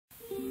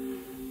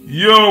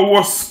Yo,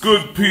 what's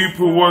good,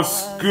 people?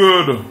 What's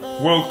good?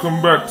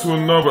 Welcome back to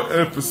another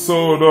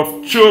episode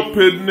of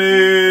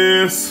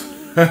Chupidness.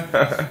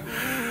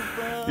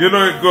 You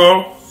know it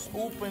go.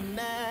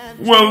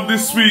 Well,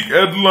 this week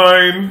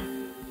headline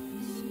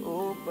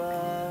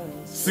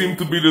seemed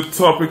to be the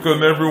topic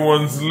on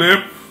everyone's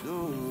lip.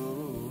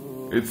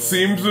 It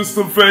seems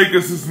Mr.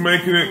 Vegas is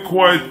making it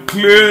quite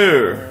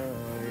clear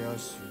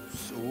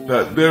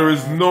that there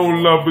is no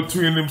love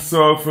between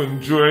himself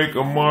and Drake,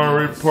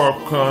 Amari,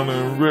 Popcorn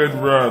and Red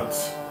Rat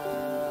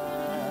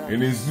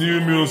in his new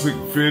music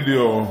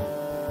video.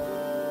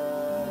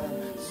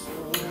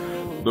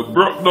 The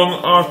broke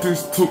down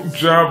artist took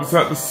jabs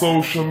at the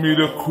social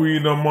media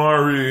queen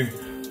Amari,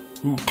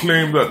 who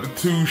claimed that the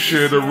two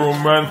shared a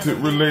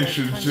romantic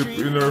relationship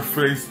in her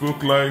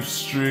Facebook live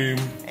stream.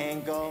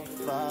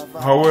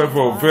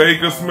 However,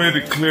 Vegas made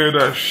it clear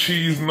that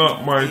she's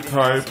not my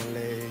type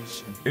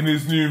in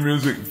his new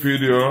music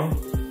video,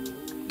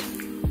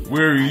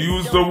 where he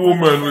used a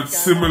woman with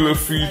similar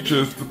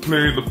features to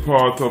play the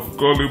part of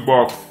Gully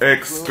Bop's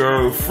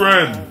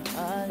ex-girlfriend.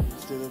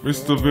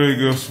 Mr.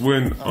 Vegas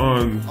went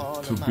on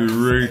to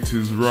berate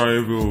his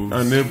rivals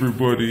and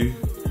everybody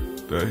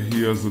that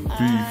he has a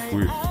beef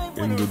with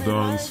in the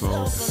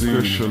dancehall scene,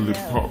 especially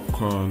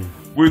Popcorn,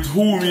 with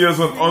whom he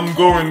has an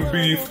ongoing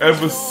beef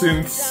ever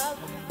since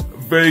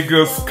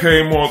Vegas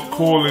came out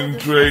calling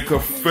Drake a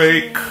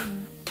fake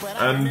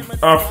and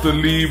after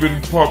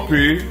leaving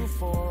Poppy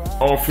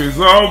off his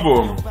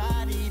album.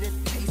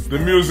 The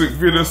music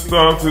video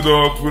started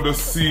out with a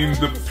scene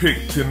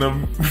depicting a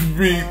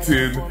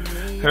meeting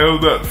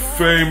held at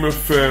Fame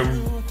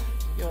FM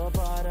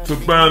to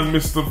ban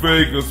Mr.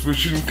 Vegas,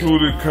 which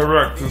included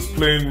characters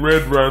playing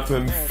Red Rat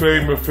and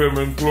Fame FM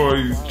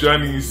employees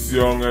Janice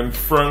Young and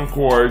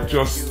Francois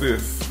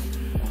Justice.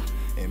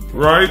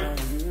 Right?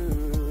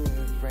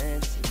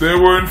 There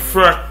were in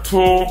fact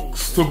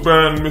talks to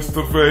ban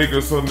Mr.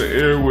 Vegas on the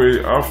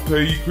airway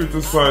after he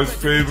criticized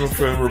Fame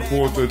FM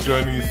reporter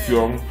Janice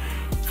Young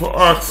for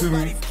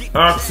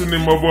asking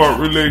him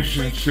about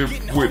relationship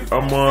with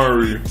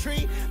Amari,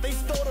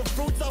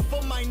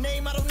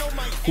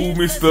 who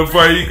Mr.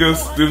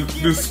 Vegas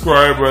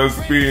described as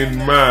being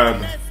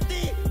mad.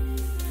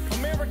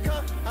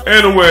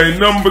 Anyway,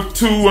 number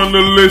 2 on the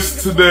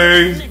list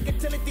today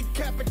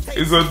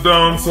is a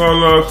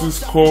dancehall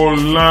artist called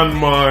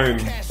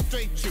Landmine.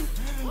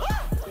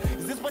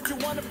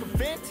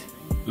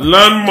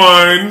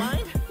 Landmine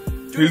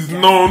is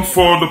known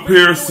for the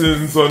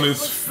piercings on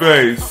his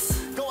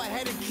face,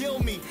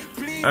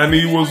 and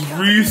he was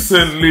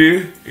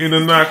recently in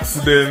an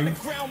accident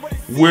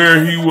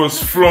where he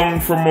was flung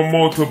from a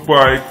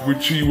motorbike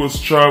which he was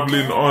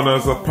traveling on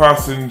as a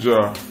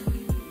passenger.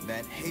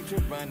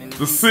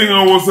 The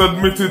singer was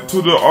admitted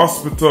to the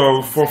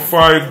hospital for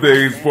 5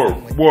 days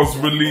but was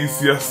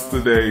released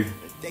yesterday.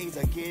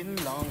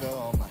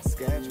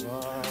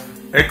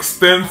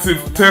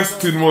 Extensive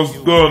testing was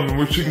done,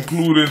 which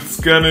included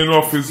scanning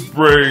of his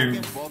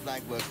brain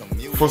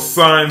for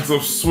signs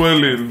of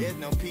swelling.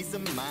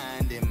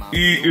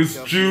 He is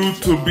due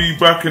to be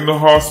back in the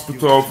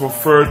hospital for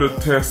further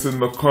tests in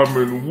the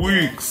coming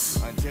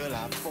weeks.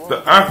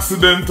 The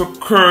accident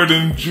occurred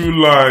in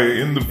July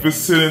in the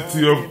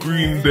vicinity of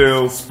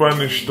Greendale,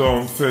 Spanish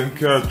Town, St.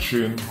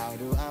 Catherine.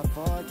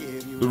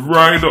 The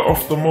rider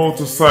of the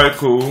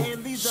motorcycle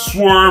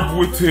swerved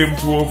with him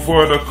to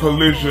avoid a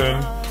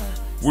collision,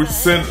 which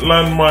sent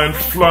Landmine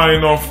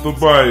flying off the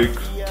bike.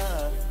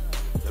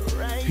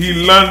 He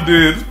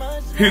landed,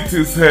 hit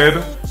his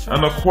head,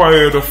 and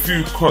acquired a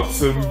few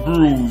cuts and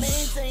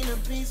bruises.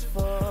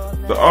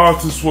 The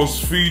artist was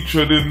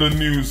featured in the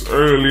news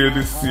earlier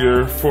this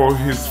year for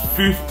his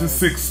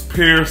 56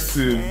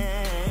 piercing,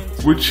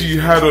 which he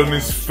had on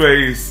his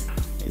face.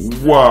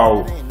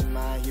 Wow.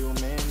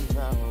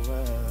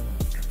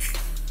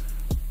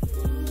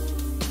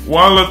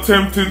 While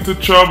attempting to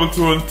travel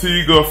to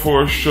Antigua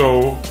for a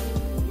show,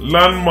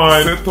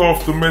 Landmine set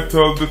off the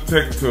metal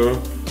detector,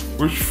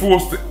 which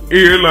forced the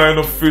airline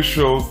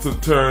officials to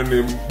turn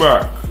him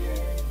back.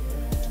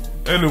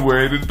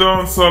 Anyway, the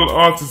dancehall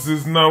artist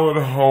is now at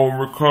home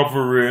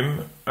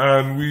recovering,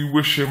 and we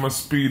wish him a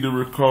speedy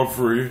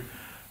recovery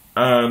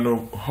and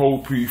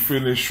hope he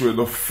finish with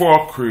the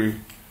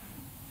fuckery.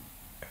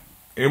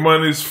 Him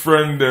and his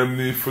friend them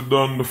need for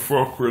done the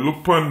fuckery.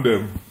 Look on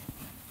them.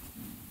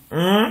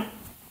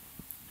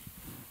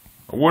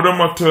 What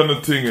am I turning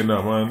the thing in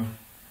that, man?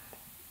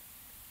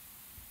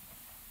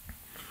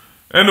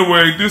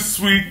 Anyway, this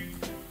week,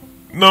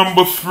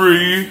 number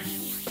 3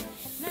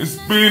 is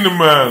Beanie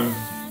Man.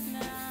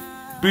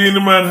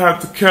 Beanie Man had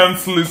to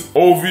cancel his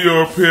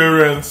OVO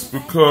appearance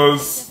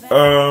because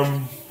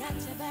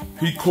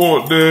he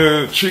caught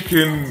the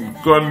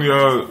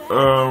chikungunya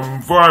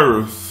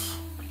virus.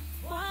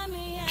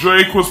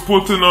 Drake was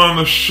putting on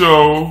a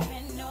show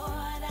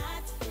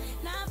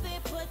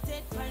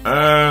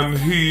and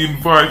he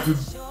invited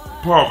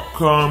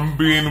Popcorn,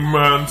 Beanie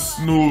Man,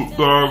 Snoop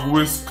Dogg,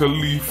 Wiz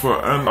Khalifa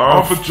and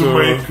other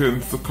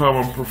Jamaicans to come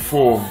and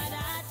perform.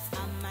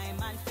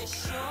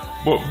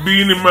 But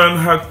Beanie Man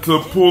had to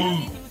pull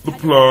the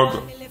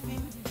plug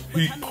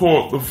he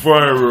caught the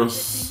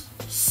virus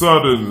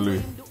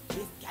suddenly.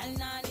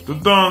 The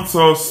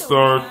dancehall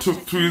star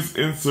took to his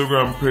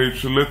Instagram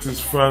page to let his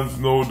fans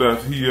know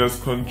that he has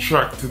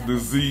contracted the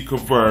Zika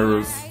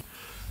virus,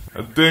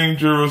 a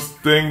dangerous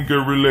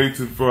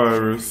dengue-related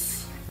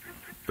virus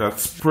that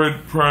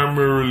spread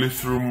primarily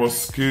through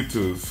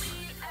mosquitoes,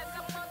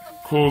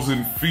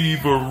 causing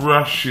fever,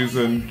 rashes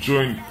and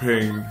joint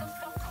pain.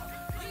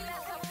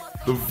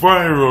 The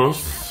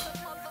virus,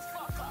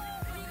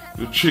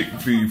 the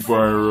chickpea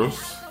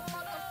virus,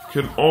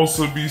 can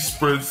also be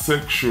spread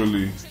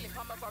sexually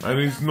and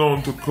is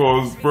known to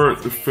cause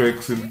birth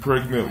defects in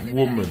pregnant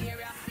women,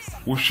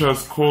 which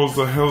has caused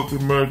a health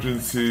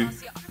emergency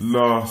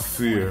last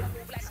year.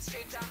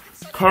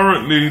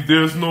 Currently,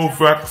 there is no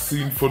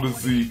vaccine for the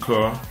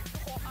Zika,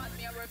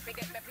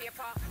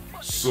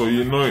 so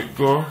you know it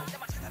go.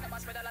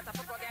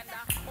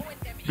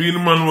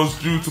 BAGGA was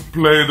due to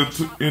play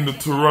in the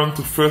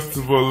Toronto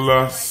Festival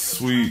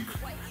last week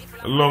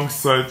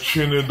alongside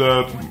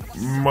Trinidad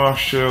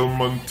Marshall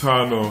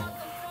Montano,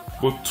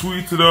 but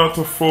tweeted out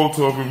a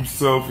photo of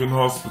himself in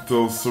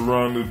hospital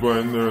surrounded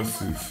by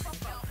nurses.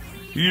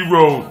 He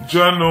wrote,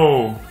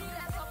 "Jano,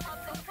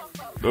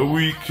 the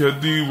week you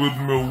deal with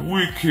me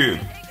wicked.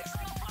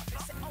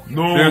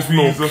 There's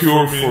no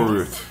cure for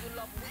it."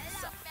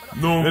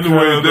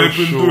 Anyway, they've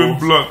been doing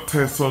blood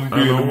tests on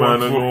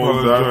BAGGA and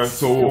all that,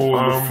 so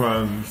all the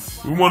fans,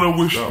 we want to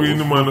wish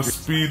BAGGA a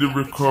speedy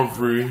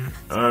recovery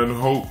and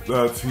hope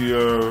that he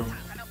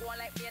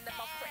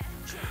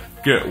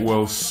get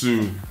well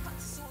soon.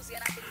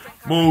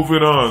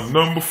 Moving on,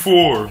 number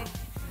 4.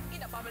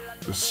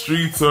 The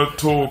streets are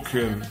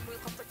talking.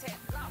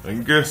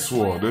 And guess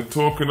what? They're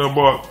talking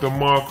about the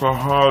DeMarco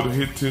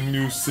hard-hitting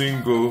new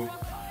single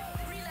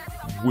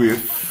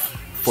with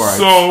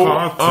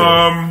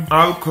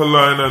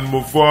Alkaline and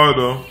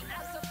Movada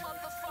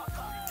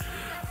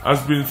has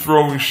been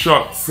throwing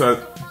shots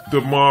at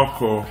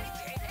DeMarco.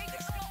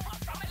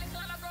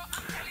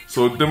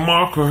 So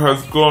DeMarco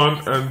has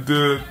gone and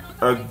did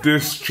a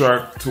diss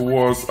track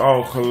towards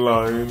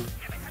Alkaline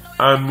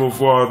and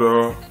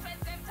Movada,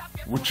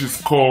 which is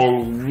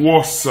called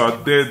Wassa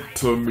Dead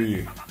to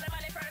Me.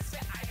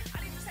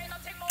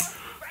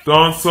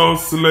 Dancehall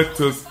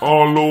selectors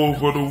all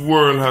over the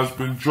world has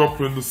been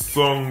dropping the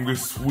song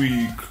this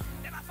week,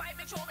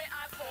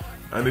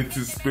 and it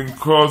has been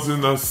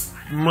causing a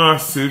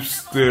massive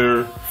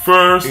stir.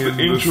 First, the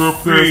intro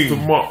appears to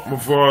mock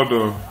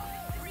Movada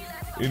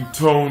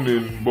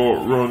intoning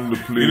about run the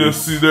place. You don't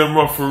see them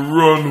off a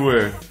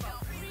runway.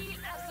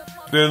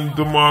 Then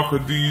DeMarco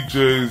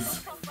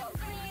DJs,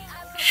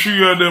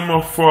 3 of them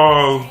a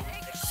fall,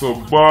 so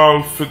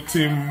ball for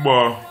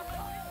timber.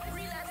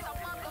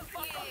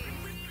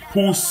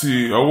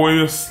 Pussy, where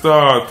you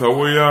start,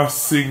 where you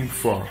sing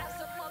for.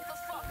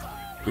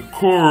 The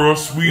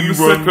chorus, we in the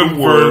run second the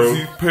world. Verse,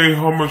 he pay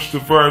homage to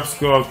Vybz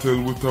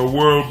Kartel with a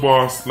world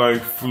boss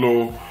like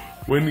flow.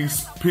 When he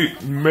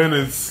spit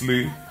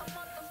menacingly,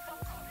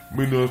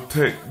 me no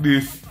take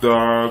this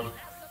dog,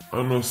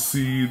 I no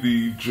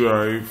CD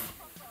drive.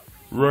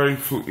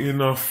 Rifle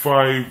in a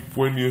 5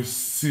 when you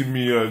see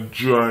me a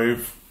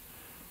drive.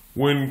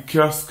 When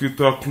casket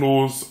are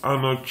close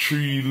and a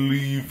 3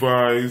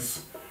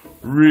 Levi's.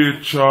 Ray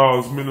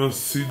Charles, me no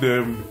see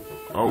them.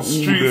 The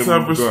streets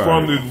have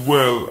responded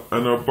well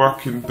and are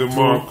backing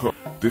DeMarco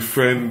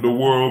defend the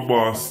world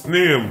boss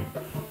name.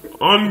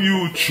 On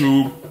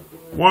YouTube,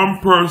 one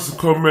person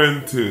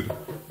commented,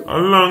 "A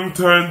long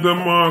time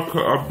DeMarco,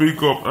 a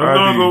big up."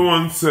 Another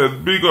one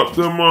said, "Big up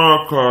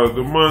DeMarco."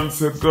 The man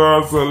said,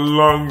 "God's a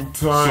long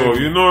time." So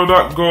you know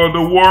that God,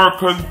 the war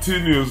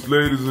continues,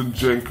 ladies and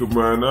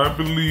gentlemen. I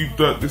believe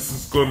that this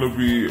is gonna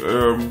be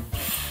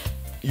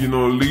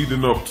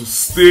leading up to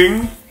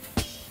Sting,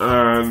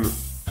 and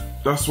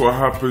that's what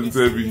happens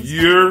every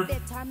year.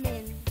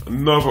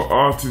 Another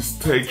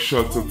artist takes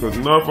shots at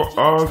another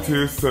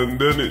artist, and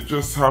then it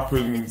just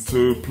happens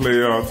to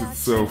play out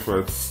itself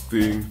at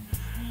Sting.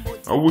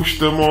 I wish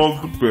them all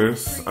the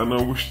best, and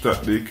I wish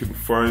that they can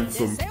find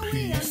some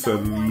peace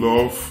and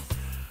love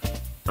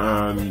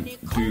and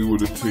deal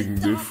with the thing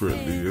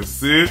differently, you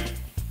see?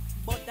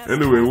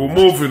 Anyway, we're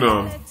moving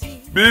on.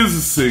 Busy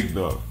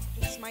Signal.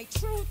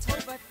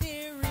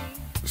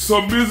 So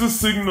Busy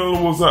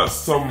Signal was at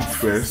some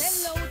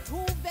fest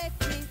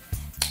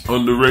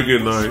on the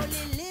reggae night.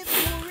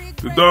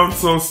 The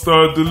dancehall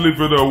star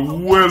delivered a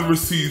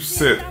well-received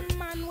set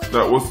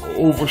that was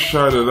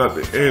overshadowed at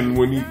the end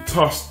when he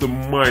tossed the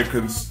mic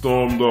and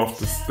stormed off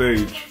the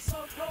stage.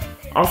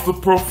 After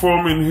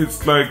performing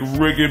hits like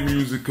reggae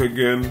music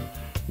again,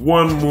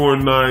 One More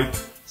Night,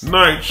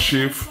 Night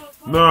Shift,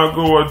 Now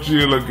Go to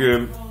Jail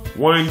Again,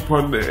 Wine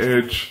Pon the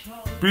Edge,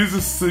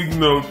 Busy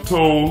Signal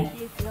told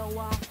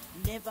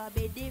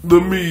the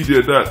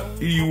media that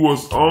he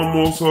was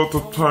almost out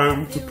of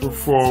time to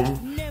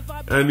perform,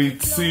 and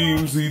it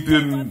seems he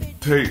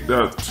didn't take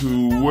that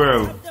too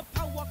well.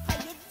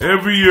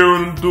 "Every year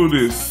I do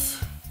this,"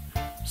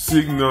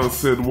 Signal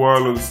said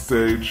while on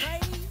stage.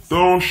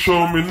 "Don't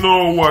show me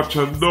no watch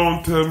and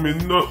don't tell me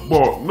not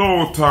about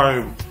no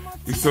time.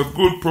 it's a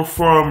good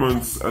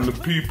performance and the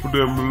people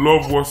them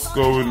love what's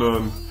going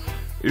on.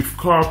 If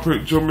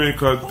corporate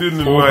Jamaica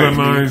didn't like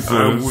me,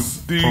 I would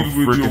deal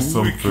with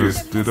your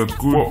wicked, did a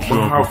good but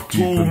job have of too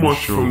keeping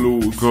much the for show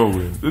lose.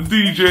 going. The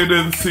DJ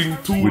then sing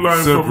two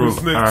lines from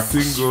his next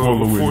single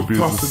before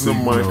tossing the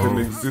mic and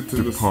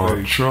exiting the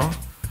stage.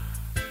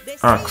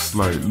 Acts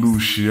like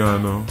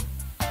Luciano,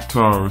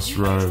 Taurus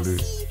Riley,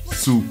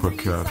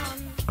 Supercat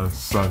and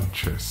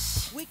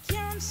Sanchez.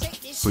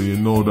 So you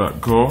know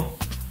that go,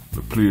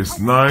 the place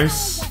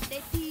nice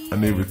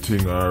and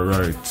everything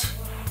alright.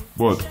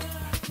 But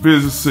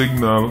Busy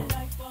Signal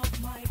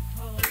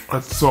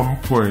at some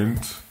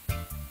point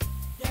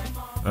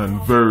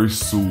and very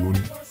soon,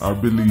 I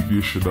believe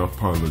you should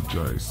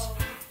apologize.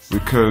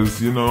 Because,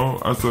 you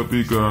know, as a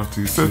big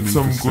artist, set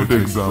some good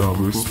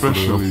examples,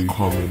 especially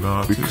coming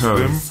out.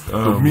 Because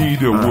the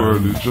media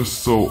world is just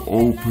so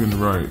open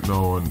right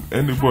now and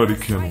anybody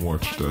can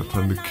watch that.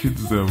 And the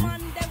kids them,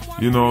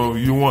 you know,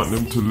 you want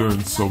them to learn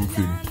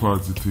something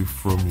positive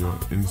from you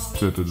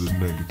instead of the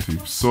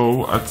negative.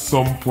 So at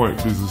some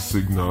point, Busy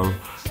Signal,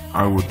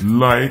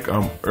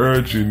 I'm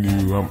urging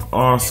you, I'm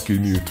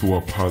asking you to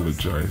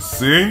apologize.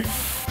 See?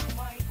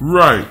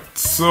 Right,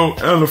 so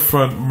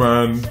Elephant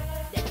Man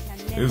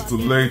is the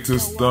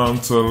latest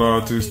dancehall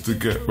artist to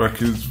get back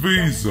his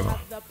visa.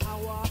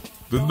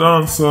 The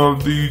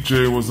dancehall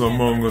DJ was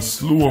among a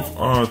slew of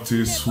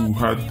artists who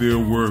had their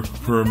work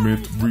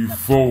permit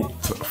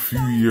revoked a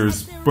few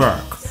years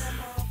back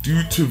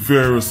due to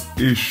various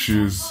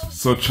issues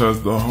such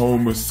as the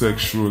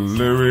homosexual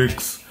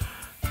lyrics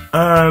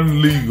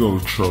and legal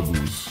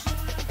troubles.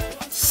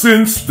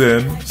 Since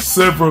then,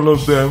 several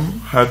of them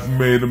had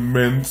made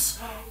amends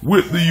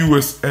with the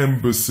US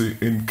Embassy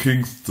in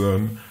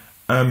Kingston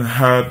and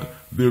had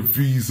their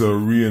visa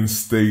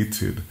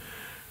reinstated.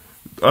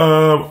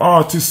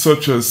 Artists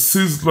such as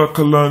Sizzla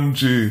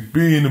Kalonji,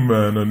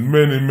 BAGGA, and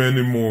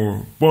many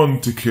more,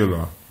 Bounty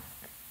Killer.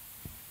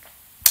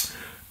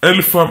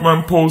 Elephant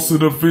Man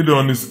posted a video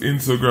on his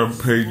Instagram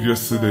page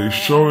yesterday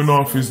showing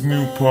off his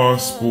new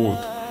passport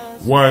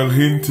while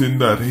hinting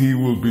that he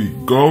will be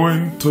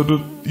going to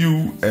the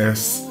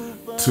US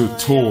to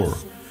tour.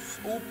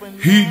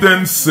 He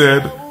then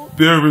said,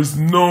 "There is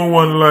no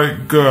one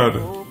like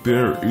God.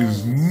 There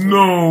is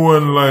no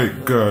one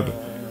like God."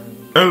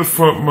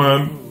 Elephant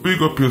Man,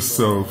 big up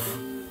yourself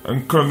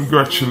and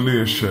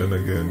congratulations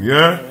again,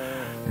 yeah?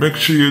 Make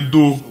sure you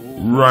do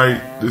right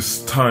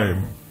this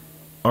time.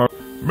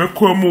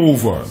 Make we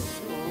move on.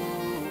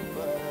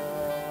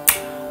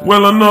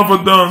 Well, another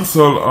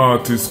dancehall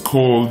artist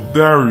called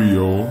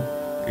Dario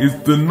is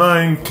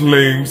denying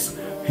claims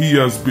he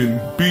has been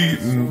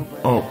beaten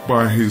up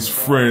by his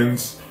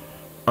friends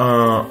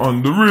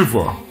on the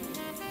river.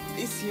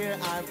 This year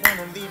I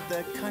wanna leave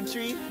the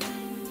country.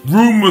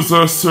 Rumors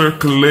are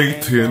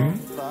circulating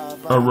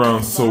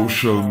around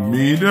social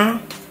media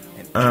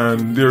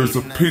and there's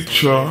a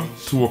picture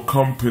to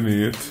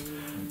accompany it.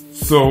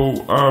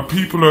 So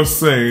people are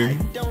saying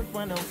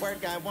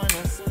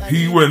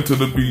he went to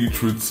the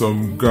beach with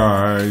some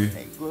guy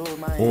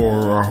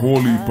or a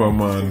whole heap of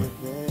man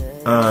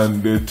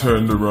and they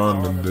turned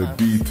around and they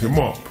beat him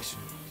up.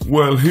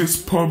 Well, his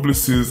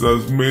publicist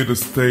has made a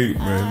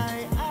statement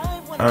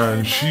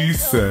and she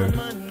said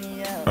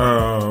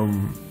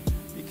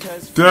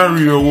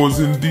Dario was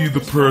indeed the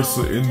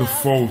person in the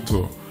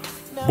photo,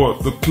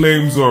 but the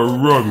claims are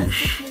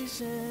rubbish.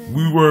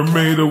 We were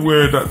made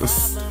aware that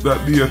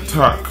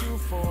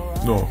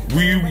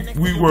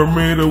we were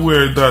made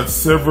aware that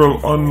several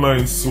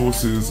online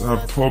sources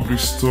have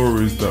published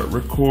stories that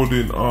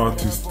recording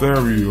artist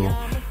Dario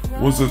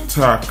was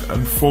attacked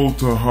and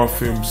photo of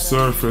him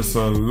surfaced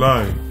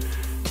online.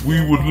 We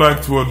would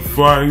like to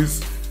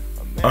advise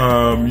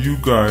you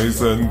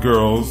guys and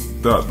girls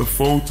that the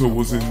photo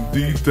was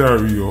indeed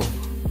Dario,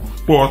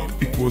 but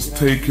it was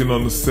taken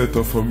on the set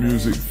of a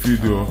music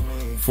video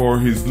for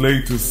his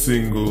latest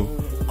single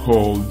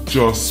called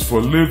Just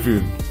for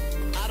Living.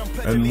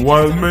 And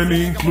while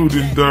many,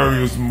 including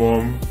Dario's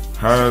mom,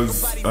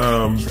 has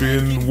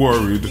been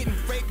worried,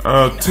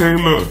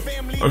 Taylor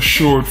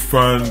assured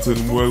fans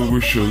and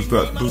well-wishers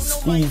that the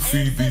school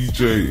fee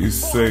DJ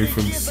is safe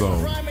and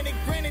sound.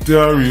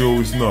 Dario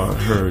is not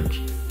hurt.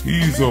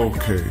 He's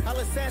okay.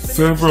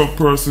 Several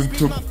persons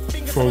took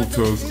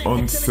photos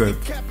on set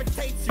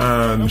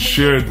and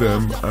shared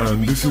them,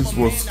 and this is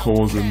what's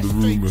causing the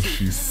rumors,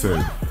 she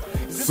said.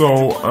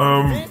 So,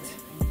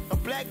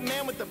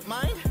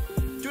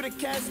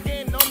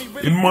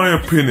 in my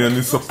opinion,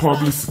 it's a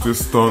publicity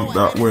stunt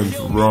that went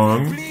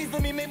wrong,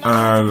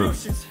 and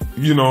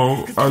you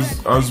know,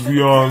 as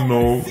we all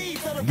know,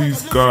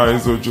 these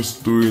guys are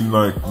just doing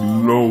like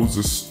loads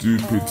of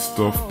stupid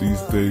stuff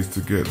these days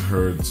to get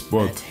heard.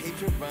 But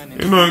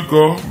you know it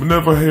go, we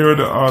never hear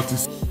the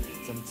artist.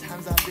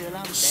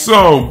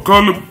 So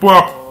Gully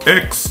Bop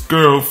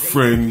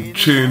ex-girlfriend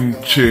Chin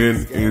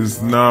Chin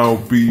is now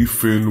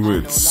beefing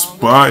with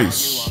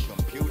Spice.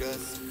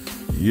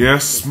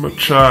 Yes, my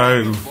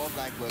child.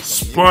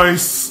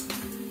 Spice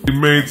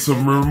made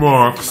some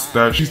remarks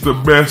that she's the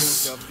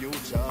best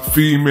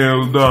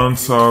female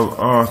dancehall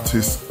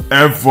artist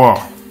ever.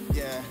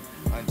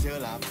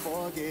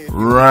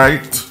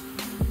 Right?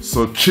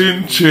 So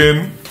Chin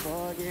Chin,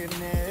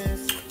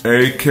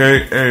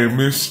 aka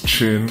Miss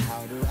Chin,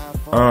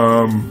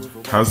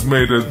 has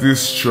made a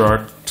diss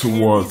track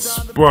towards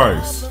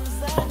Spice.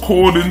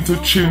 According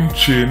to Chin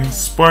Chin,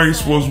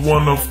 Spice was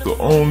one of the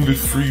only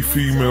 3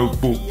 female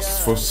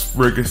books for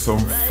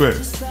Reggaeton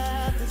Fest,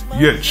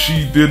 yet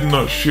she did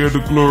not share the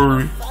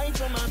glory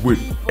with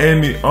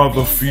any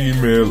other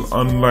female,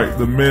 unlike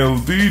the male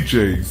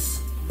DJs.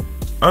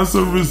 As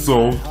a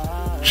result,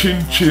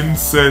 Chin Chin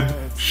said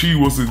she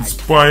was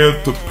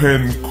inspired to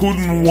pen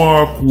Couldn't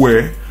Walk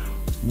Away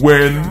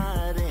when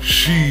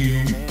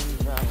she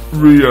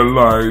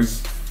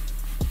realized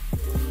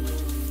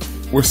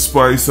what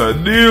Spice I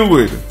deal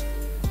with.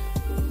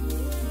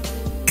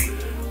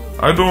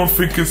 I don't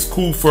think it's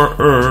cool for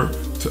her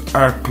to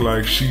act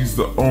like she's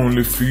the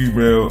only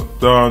female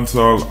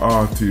dancehall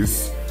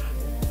artist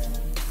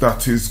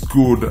that is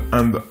good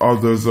and the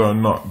others are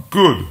not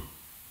good.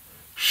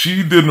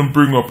 She didn't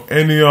bring up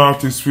any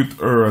artists with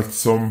her at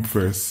some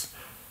fest,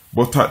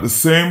 but at the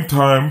same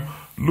time,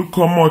 look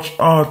how much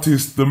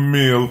artists the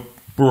male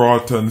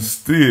brought on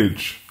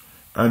stage,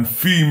 and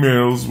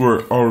females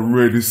were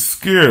already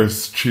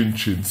scarce, Chin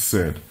Chin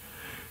said.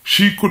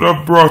 She could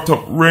have brought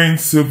up Rain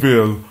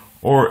Seville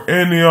or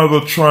any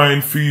other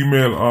trying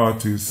female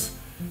artist.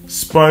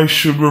 Spice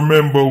should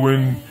remember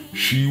when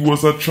she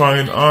was a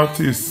trying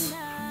artist,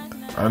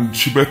 and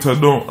she better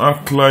don't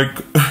act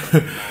like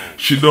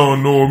she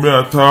don't know me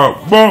I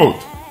talk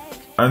about.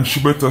 And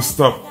she better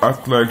stop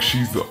act like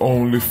she's the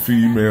only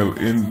female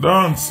in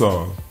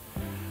dancehall.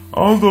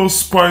 Although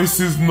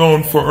Spice is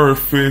known for her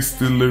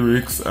feisty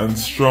lyrics and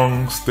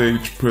strong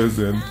stage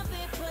presence,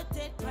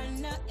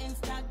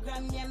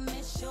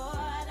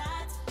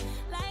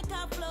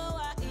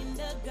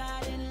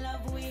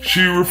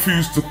 she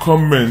refused to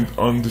comment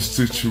on the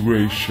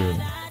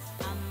situation.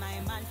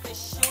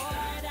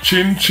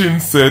 Chin Chin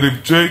said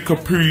if J.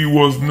 Capri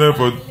was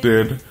never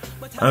dead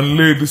and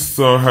Lady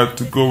Star had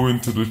to go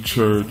into the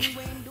church,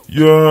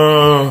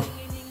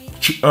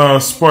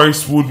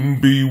 Spice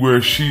wouldn't be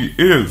where she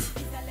is.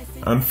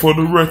 And for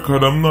the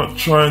record, I'm not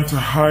trying to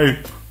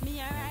hype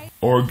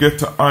or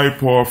get a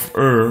hype off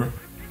her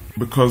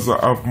because I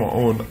have my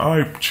own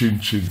hype, Chin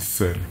Chin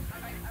said.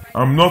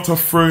 I'm not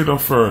afraid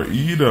of her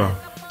either.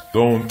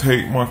 Don't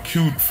take my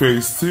cute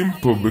face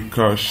simple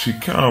because she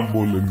can't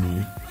bully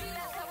me.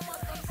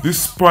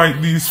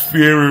 Despite these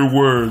fiery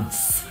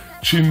words,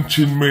 Chin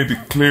Chin made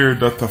it clear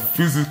that a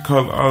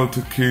physical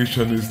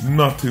altercation is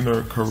not in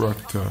her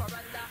character.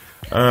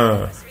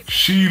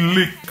 She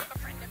lick.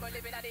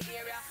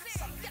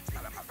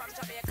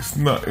 It's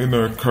not in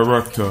her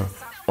character.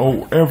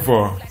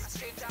 However,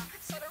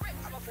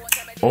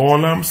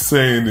 all I'm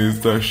saying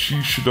is that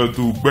she should have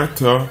do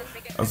better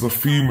as a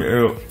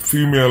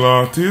female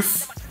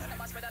artist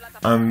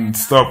and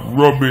stop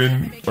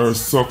rubbing her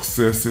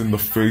success in the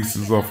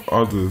faces of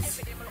others.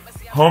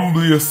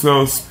 Humble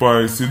yourself,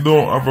 Spice. You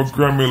don't have a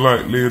Grammy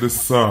like Lady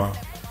Saw.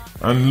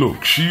 And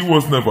look, she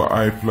was never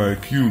hyped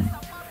like you.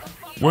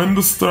 When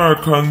the star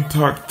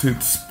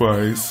contacted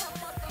Spice,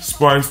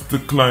 Spice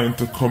declined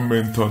to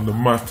comment on the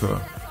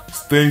matter,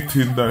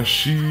 stating that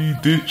she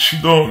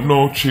don't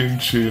know Chin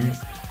Chin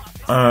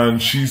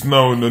and she's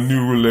now in a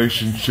new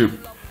relationship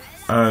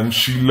and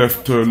she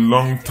left her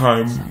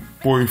longtime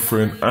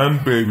boyfriend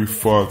and baby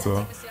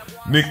father,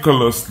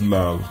 Nicholas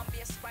Lal.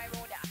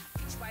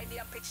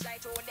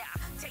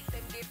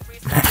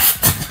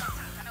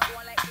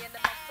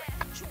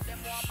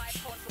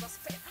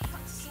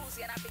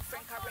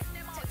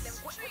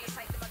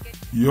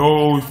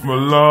 Yo, if my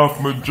laugh,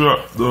 my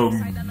drop them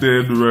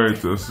dead right,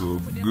 so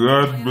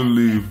God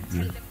believe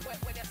me.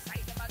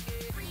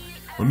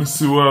 Wanna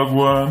see what I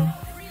go on?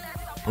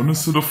 Wanna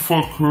see the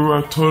fuck crew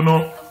I turn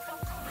up?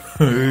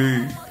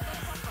 Hey.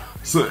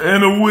 So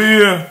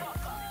anyway,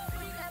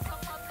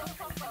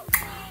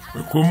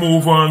 we can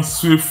move on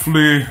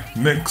swiftly.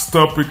 Next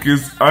topic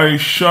is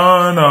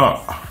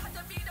ISHAWNA.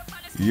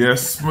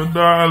 Yes, my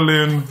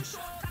darling.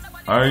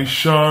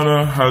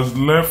 ISHAWNA has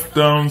left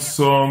down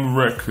Sound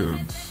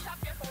Records.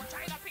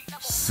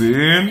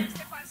 Saying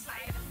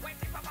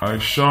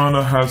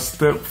ISHAWNA has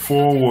stepped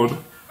forward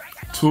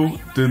to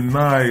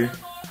deny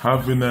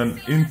having an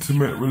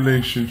intimate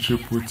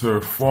relationship with her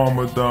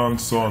former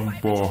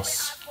dancehall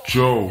boss,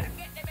 Joe.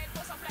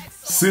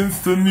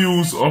 Since the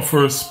news of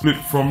her split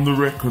from the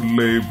record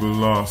label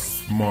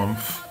last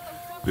month,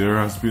 there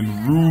has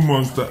been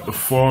rumors that the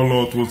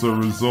fallout was a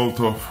result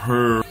of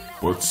her.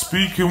 But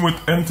speaking with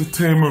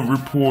Entertainment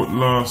Report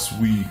last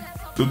week,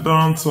 the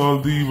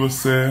dancehall diva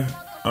said,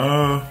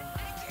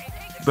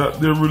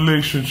 that their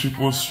relationship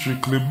was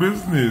strictly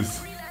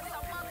business.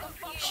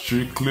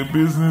 Strictly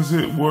business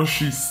it was,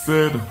 she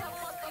said.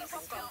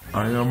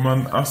 I am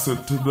an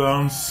asset to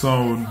dance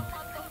sound,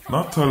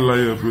 not a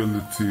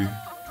liability.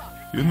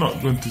 You're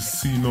not going to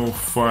see no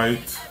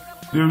fight.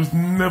 There's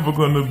never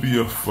gonna be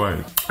a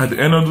fight. At the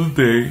end of the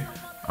day,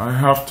 I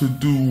have to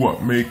do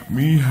what make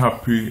me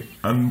happy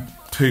and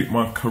take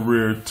my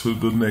career to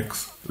the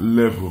next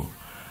level.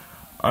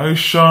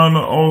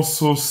 ISHAWNA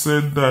also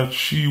said that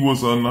she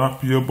was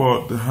unhappy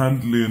about the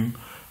handling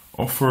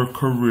of her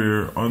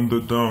career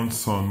under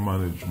Downson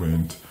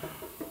management,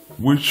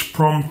 which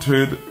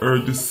prompted her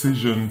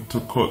decision to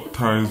cut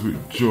ties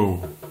with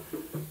Joe.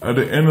 At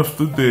the end of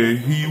the day,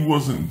 he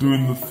wasn't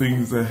doing the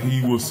things that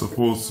he was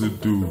supposed to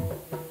do.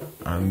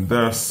 And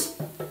that's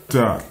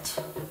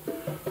that.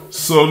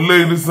 So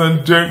ladies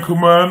and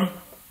gentlemen,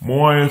 I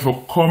want you to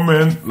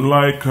comment,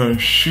 like and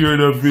share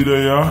the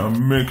video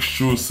and make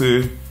sure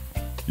say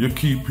you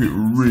keep it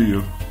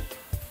real.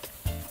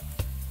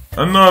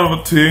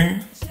 Another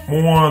thing I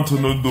want to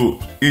do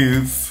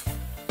is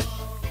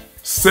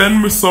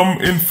send me some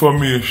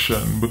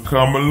information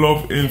because I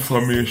love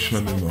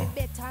information, you know.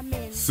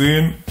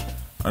 See?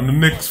 And the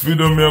next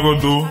video I'm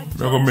gonna do,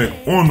 I'm gonna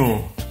make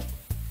Uno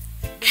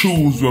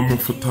choose what me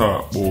for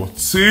talk about.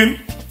 See?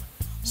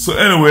 So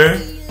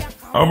anyway,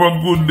 have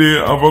a good day,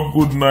 have a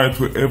good night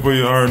wherever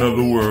you are in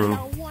the world.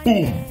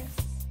 Boom!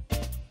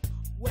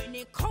 When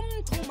it come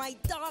to my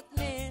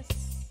darkness,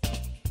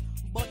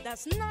 but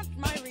that's not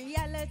my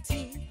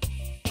reality.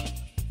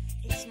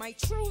 It's my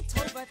truth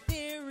over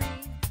theory.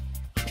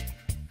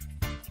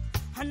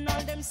 And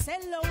all them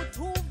sell out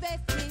to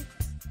bet it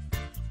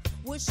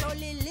will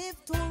surely live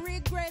to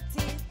regret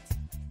it.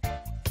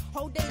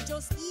 How they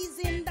just ease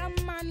in the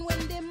man when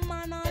the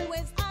man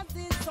always has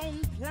his own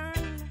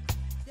plan.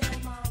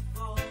 Them a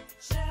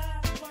vulture,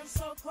 one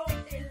so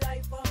called the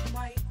life of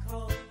my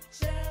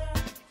culture.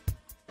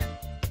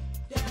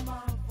 Them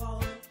a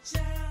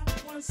vulture,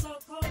 one so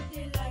called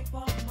the life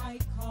of my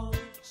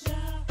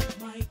culture.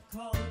 My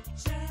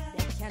culture.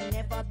 They can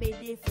never be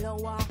the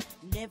flower,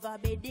 never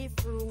be the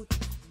fruit.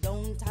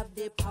 Don't have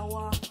the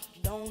power,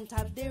 don't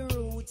have the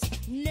roots.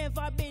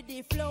 Never be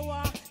the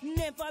flower,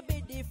 never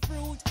be the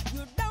fruit.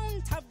 You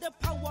don't have the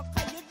power,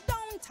 cause you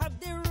don't have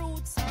the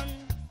roots. And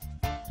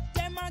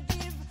them a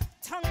give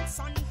thanks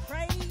and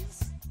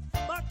praise,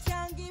 but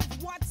can't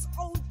give what's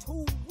owed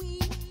to we.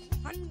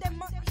 And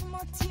them a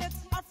imitate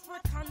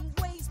African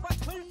ways, but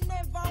will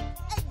never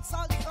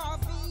exalt our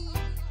V.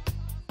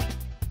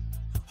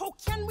 How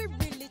can we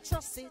really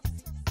trust it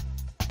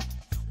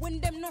when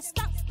them no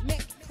stop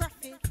make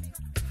profit?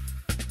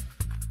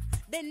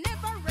 They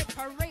never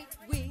reparate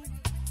we.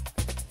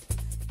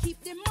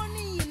 Keep the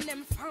money in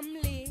them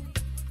family.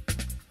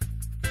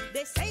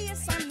 They say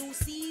it's a new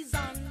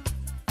season,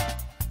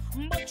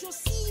 but you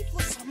see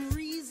for some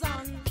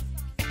reason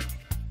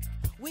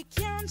we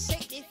can't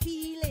shake the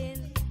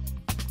feeling,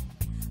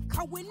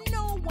 cause we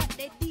know what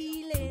they're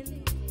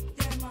dealing.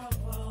 Them a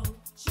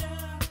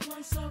vulture,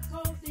 one so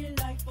called the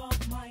life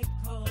of my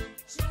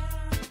culture.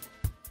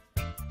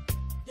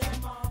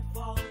 Them a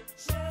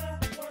vulture,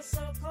 one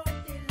so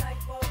called the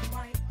life of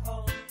my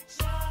culture.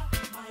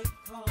 My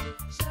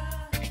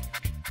culture.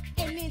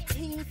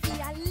 Anything for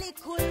a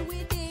little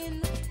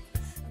within,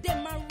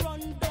 them a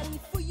run down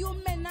for you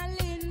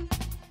menalin.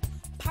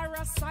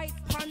 Parasite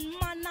pan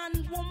man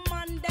and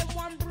woman, they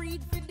want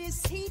breed for the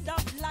seed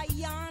of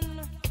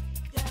lion.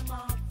 Them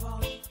a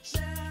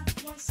vulture,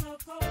 one so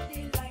called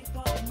the life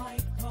of my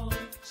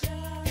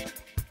culture.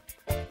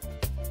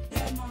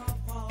 Them a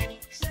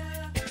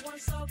vulture, one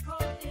so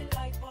called the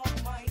life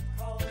of my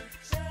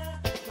culture.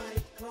 My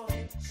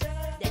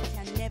culture. They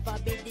can never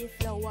be the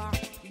flower,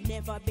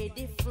 never be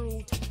the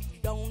fruit.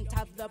 Don't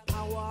have the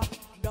power,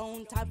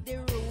 don't have the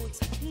roots.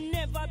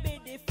 Never be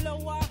the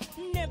flower,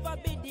 never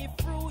be the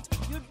fruit.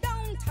 You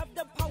don't have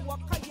the power,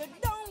 cause you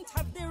don't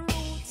have the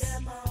roots.